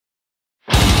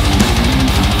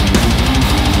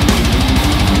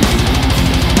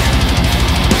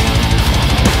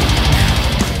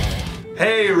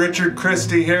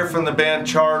Christy here from the band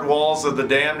Charred Walls of the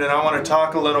Damned, and I want to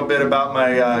talk a little bit about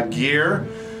my gear.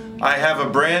 I have a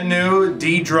brand new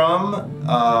D drum.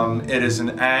 It is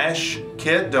an ash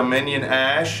kit, Dominion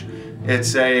ash.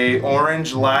 It's a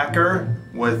orange lacquer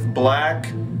with black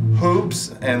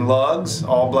hoops and lugs,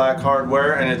 all black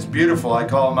hardware, and it's beautiful. I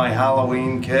call it my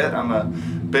Halloween kit. I'm a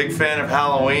big fan of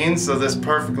Halloween, so this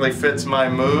perfectly fits my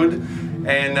mood.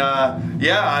 And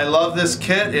yeah, I love this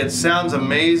kit. It sounds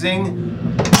amazing.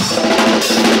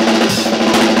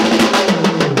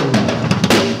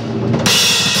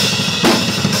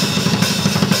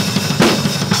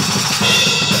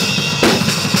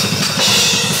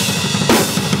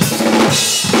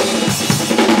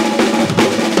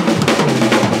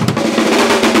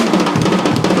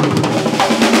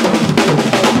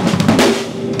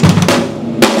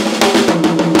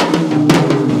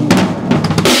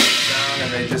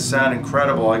 Sound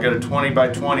incredible. I got a 20 by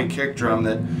 20 kick drum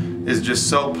that is just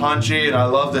so punchy, and I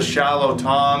love the shallow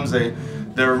toms.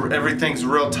 Everything's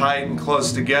real tight and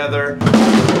close together.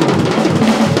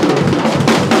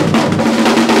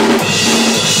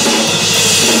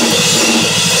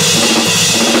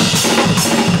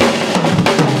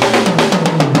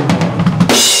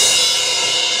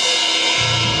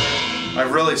 I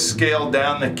really scaled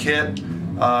down the kit.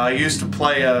 I used to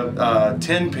play a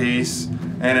 10-piece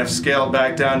and have scaled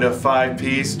back down to a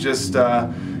 5-piece. Just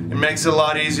it makes it a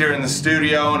lot easier in the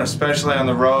studio, and especially on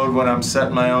the road when I'm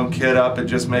setting my own kit up. It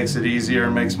just makes it easier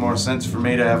and makes more sense for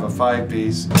me to have a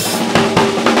 5-piece.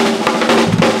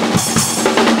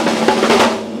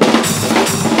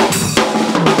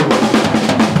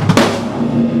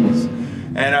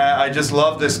 And I just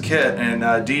love this kit,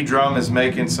 and D Drum is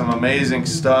making some amazing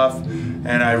stuff,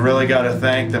 and I really got to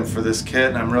thank them for this kit,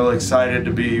 and I'm really excited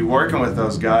to be working with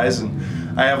those guys. And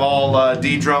I have all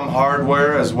D drum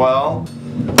hardware as well.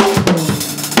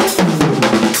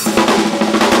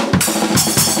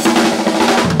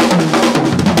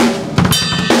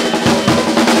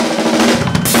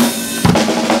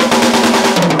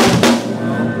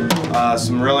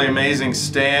 Some really amazing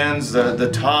stands.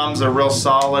 The toms are real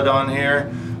solid on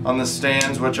here, on the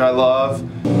stands, which I love.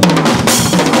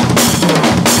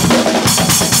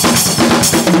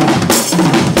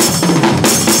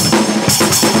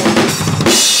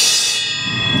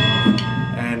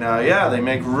 Yeah, they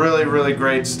make really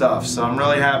great stuff. So I'm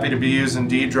really happy to be using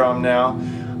D drum now.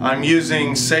 I'm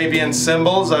using Sabian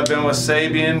cymbals. I've been with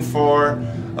Sabian for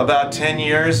about 10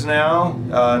 years now,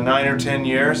 9 or 10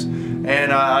 years.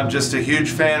 And I'm just a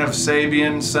huge fan of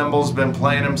Sabian cymbals, been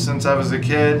playing them since I was a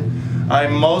kid. I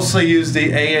mostly use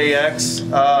the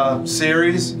AAX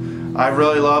series. I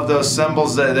really love those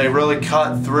cymbals. They really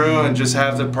cut through and just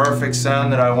have the perfect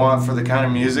sound that I want for the kind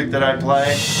of music that I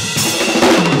play.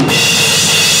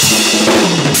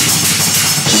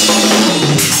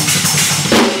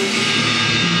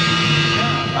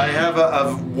 I have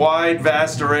a wide,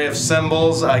 vast array of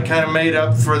cymbals. I kind of made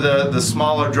up for the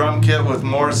smaller drum kit with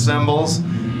more cymbals.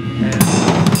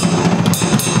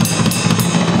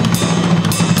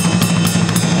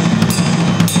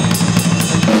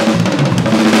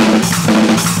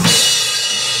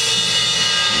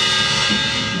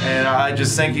 And I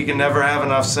just think you can never have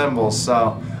enough cymbals.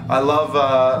 So I love,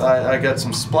 I got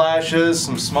some splashes,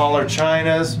 some smaller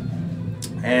chinas,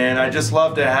 and I just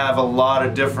love to have a lot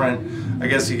of different, I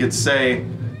guess you could say,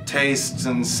 tastes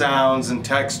and sounds and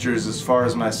textures as far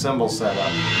as my cymbal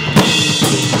setup.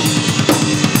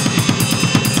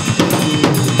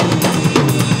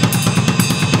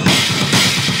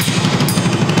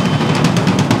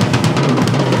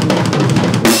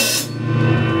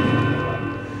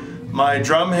 My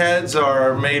drum heads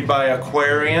are made by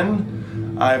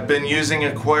Aquarian. I've been using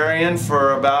Aquarian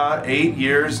for about 8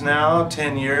 years now,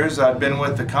 10 years. I've been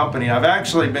with the company. I've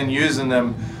actually been using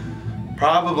them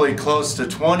probably close to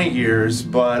 20 years,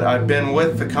 but I've been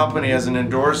with the company as an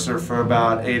endorser for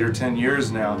about 8 or 10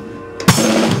 years now.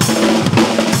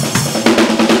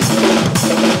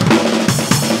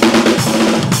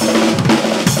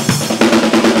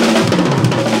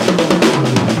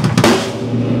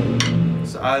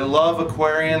 I love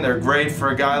Aquarian. They're great for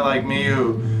a guy like me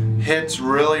who hits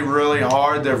really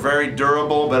hard. They're very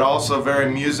durable, but also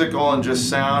very musical and just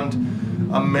sound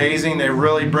amazing. They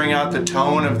really bring out the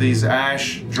tone of these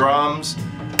ash drums.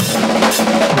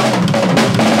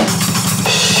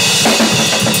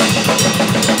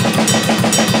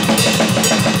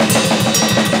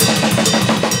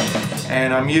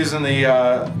 And I'm using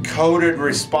the coated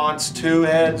Response 2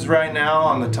 heads right now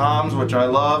on the toms, which I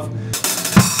love.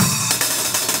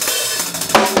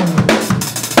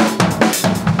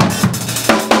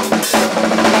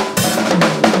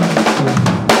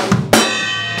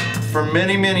 For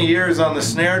many, many years on the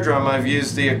snare drum, I've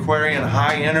used the Aquarian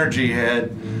high energy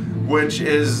head, which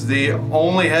is the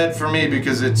only head for me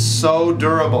because it's so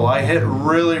durable. I hit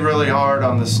really, really hard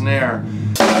on the snare.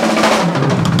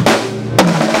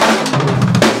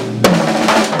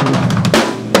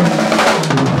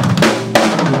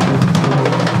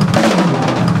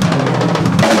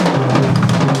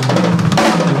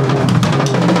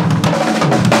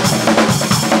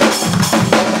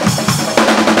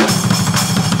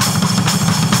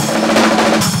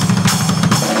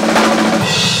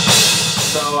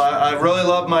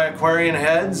 My Aquarian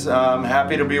heads, I'm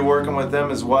happy to be working with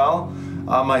them as well.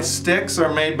 My sticks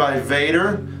are made by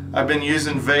Vader. I've been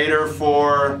using Vader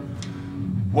for,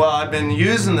 well, I've been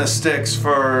using the sticks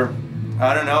for,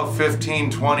 I don't know,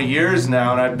 15, 20 years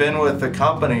now, and I've been with the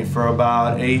company for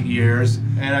about 8 years.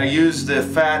 And I used the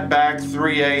Fatback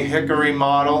 3A Hickory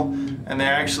model, and they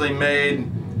actually made,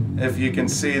 if you can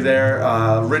see there,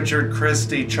 Richard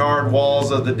Christy Charred Walls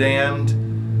of the Damned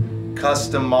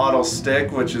custom model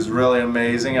stick, which is really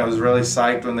amazing. I was really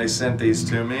psyched when they sent these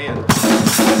to me.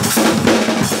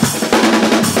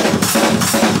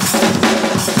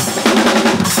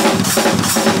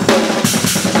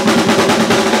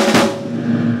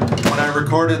 When I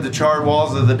recorded the Charred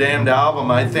Walls of the Damned album,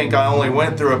 I think I only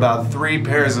went through about 3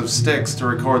 pairs of sticks to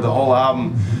record the whole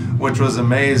album, which was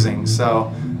amazing.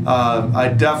 So I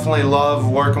definitely love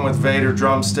working with Vader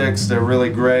drumsticks. They're really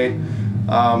great.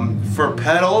 For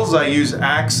pedals, I use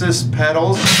Axis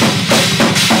pedals.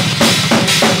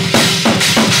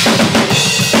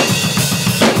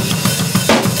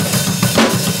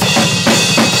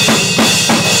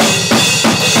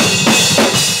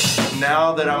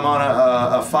 Now that I'm on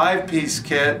a 5-piece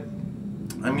kit,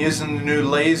 I'm using the new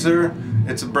Laser.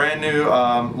 It's a brand new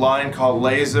line called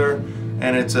Laser,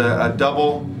 and it's a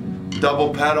double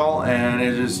pedal, and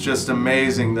it is just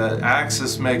amazing. The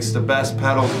Axis makes the best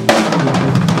pedal.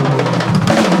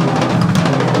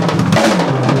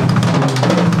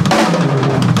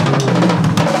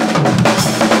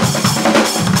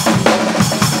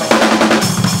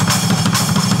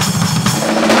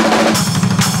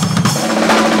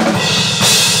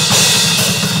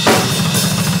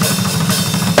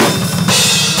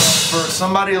 For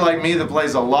somebody like me that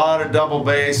plays a lot of double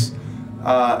bass,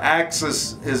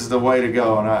 Axis is the way to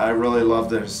go, and I really love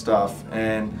their stuff.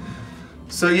 And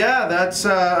so yeah, that's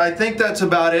I think that's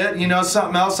about it. You know,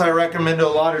 something else I recommend to a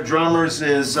lot of drummers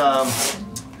is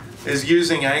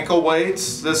using ankle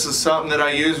weights. This is something that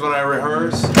I use when I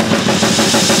rehearse.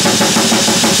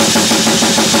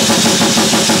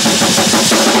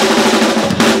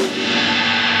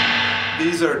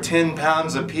 These are 10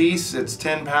 pounds a piece. It's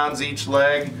 10 pounds each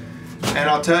leg. And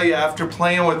I'll tell you, after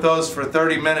playing with those for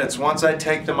 30 minutes, once I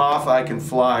take them off, I can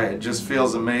fly. It just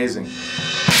feels amazing.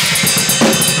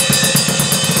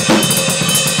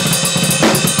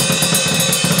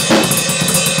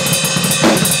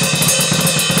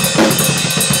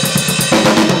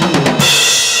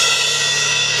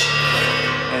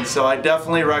 And so I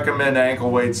definitely recommend ankle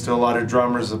weights to a lot of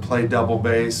drummers that play double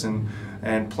bass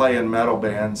and play in metal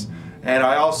bands. And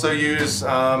I also use,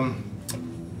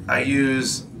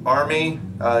 Army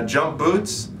jump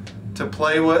boots to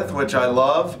play with, which I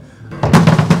love.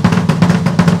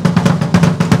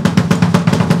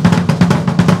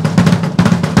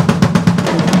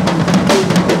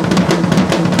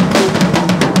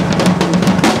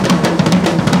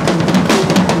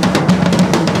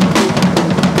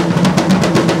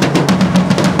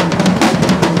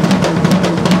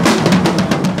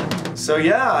 So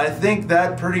yeah, I think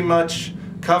that pretty much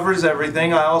covers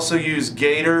everything. I also use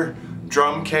Gator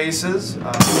drum cases.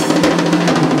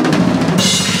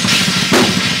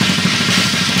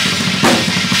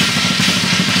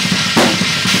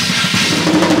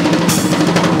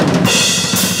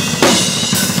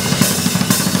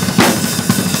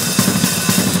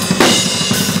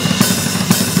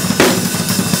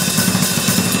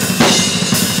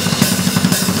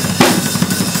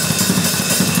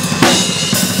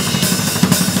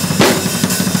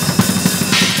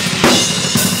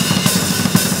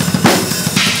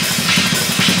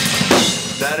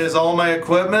 That is all my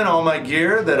equipment, all my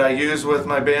gear that I use with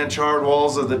my band Charred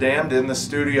Walls of the Damned in the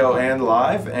studio and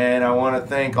live. And I want to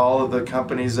thank all of the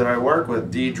companies that I work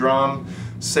with: D-Drum,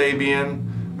 Sabian,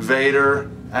 Vader,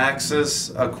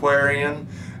 Axis, Aquarian,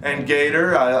 and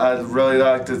Gator. I'd really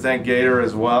like to thank Gator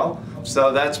as well.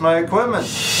 So that's my equipment.